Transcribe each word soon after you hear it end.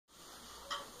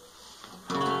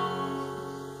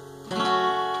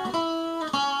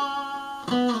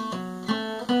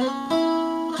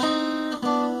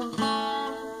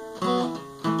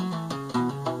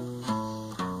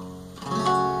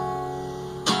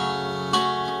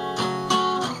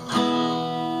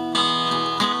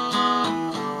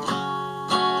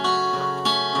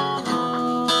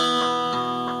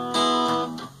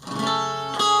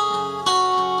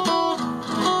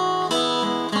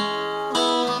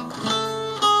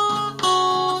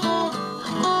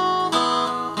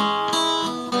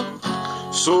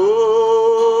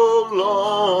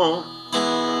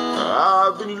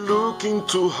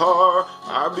too hard,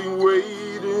 I've been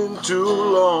waiting too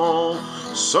long.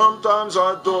 Sometimes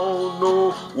I don't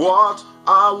know what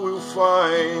I will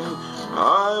find.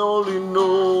 I only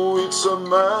know it's a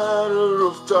matter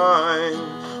of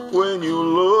time when you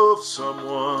love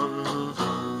someone.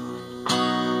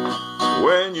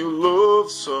 When you love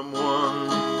someone,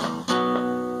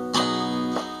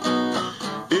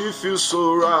 it feels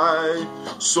so right,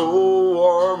 so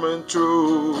warm and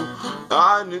true.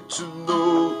 I need to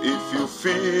know if you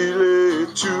feel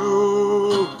it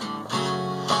too.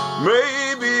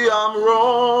 Maybe I'm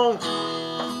wrong.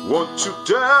 Won't you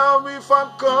tell me if I'm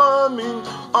coming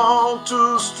on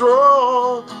too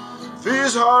strong?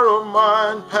 This heart of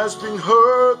mine has been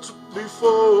hurt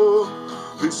before.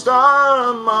 This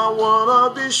time I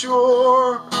wanna be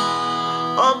sure.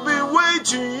 I've been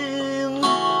waiting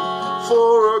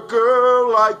for a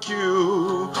girl like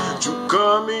you to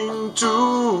come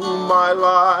into my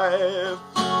life.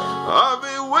 I've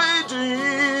been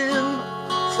waiting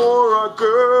for a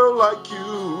girl like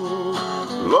you.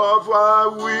 Love, I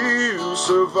will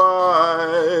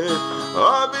survive.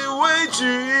 I've been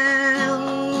waiting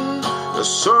for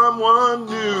someone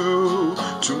new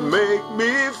to make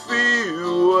me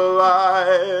feel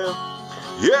alive.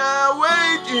 Yeah,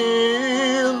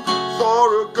 waiting for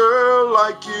a girl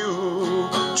like you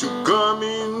to come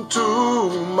into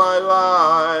my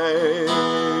life.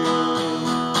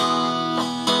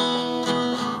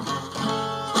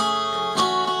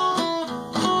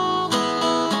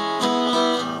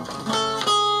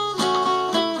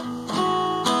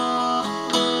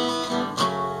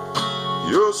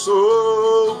 You're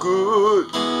so good.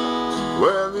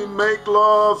 When we make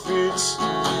love, it's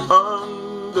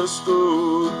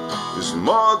understood. It's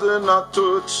more than a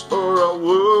touch or a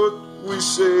word we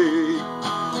say.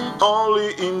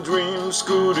 Only in dreams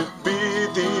could it be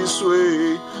this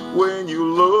way. When you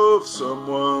love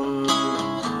someone,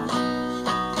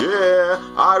 yeah,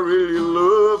 I really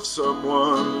love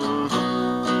someone.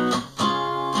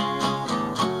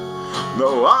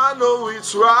 No, I know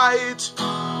it's right.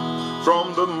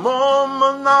 From the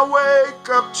moment I wake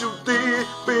up to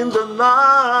deep in the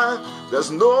night, there's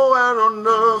nowhere on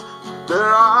earth that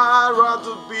I'd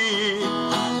rather be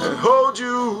and hold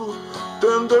you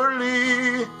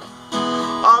tenderly.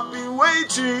 I've been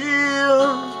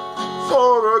waiting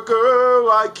for a girl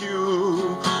like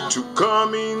you to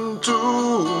come into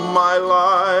my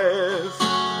life.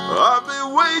 I've been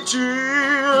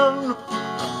waiting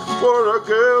for a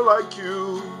girl like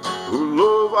you, who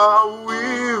love I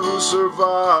will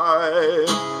survive.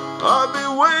 I've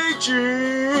been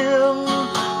waiting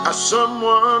as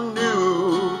someone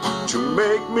new to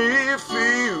make me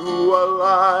feel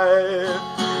alive.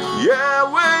 Yeah,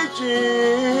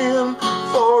 waiting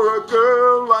for a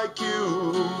girl like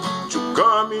you to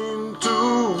come into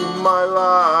my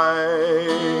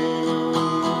life.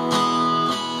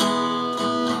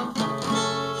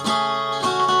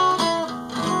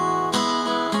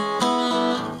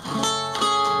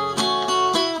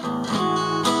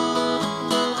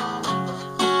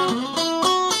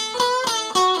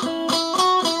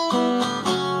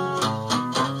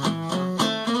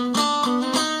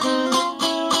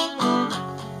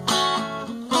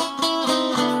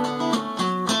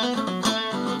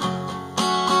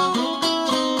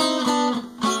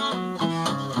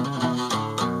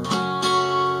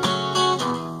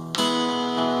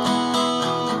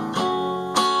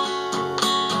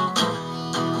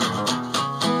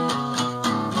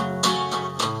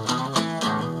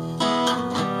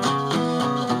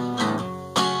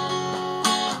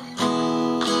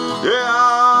 Yeah,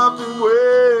 I've been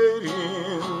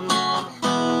waiting.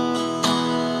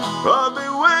 I've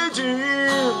been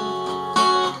waiting.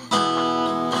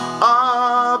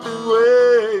 I've been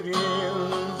waiting.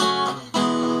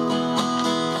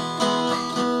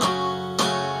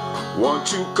 Won't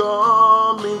you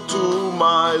come into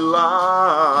my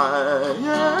life?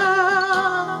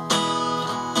 Yeah,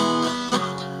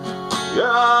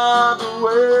 yeah, I've been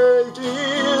waiting.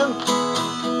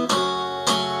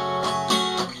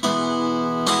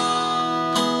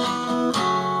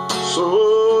 So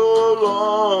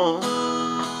long,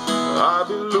 I've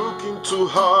been looking too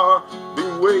hard,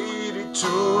 been waiting too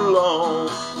long.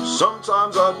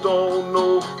 Sometimes I don't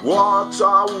know what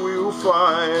I will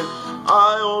find.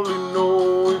 I only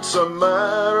know it's a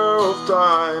matter of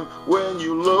time when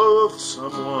you love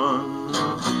someone.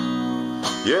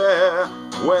 Yeah,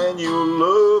 when you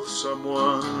love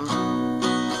someone,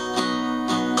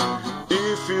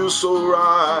 it feels so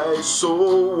right, so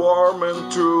warm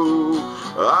and true.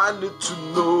 I need to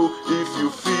know if you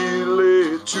feel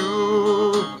it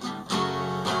too.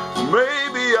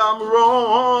 Maybe I'm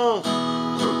wrong.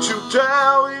 Don't you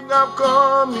tell him I'm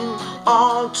coming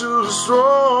onto the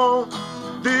throne.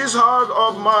 This heart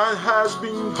of mine has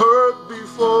been hurt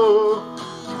before.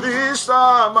 This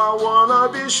time I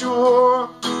wanna be sure.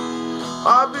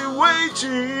 I've been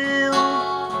waiting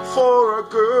for a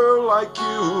girl like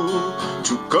you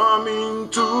to come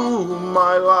into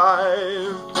my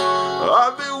life.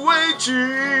 I've been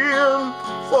waiting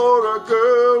for a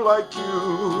girl like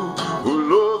you, who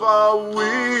love I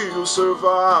will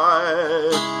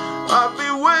survive. I've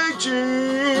been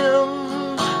waiting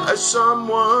as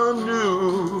someone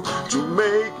new to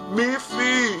make me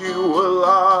feel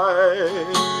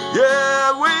alive.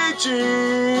 Yeah,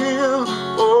 waiting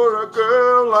for a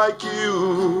girl like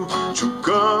you to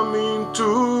come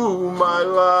into my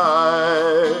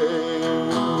life.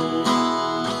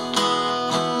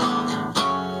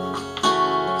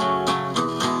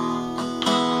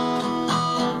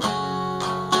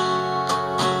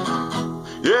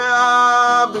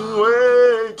 Yeah, I've been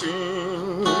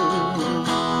waiting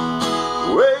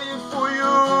for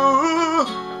you.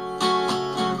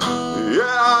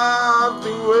 Yeah, I've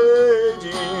been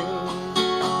waiting.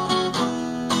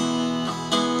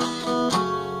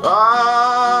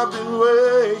 I've been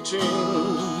waiting.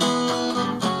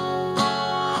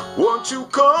 Won't you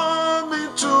come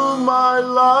into my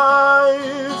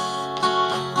life?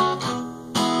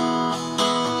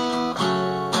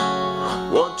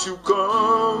 Won't you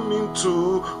come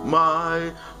into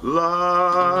my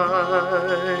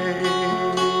life?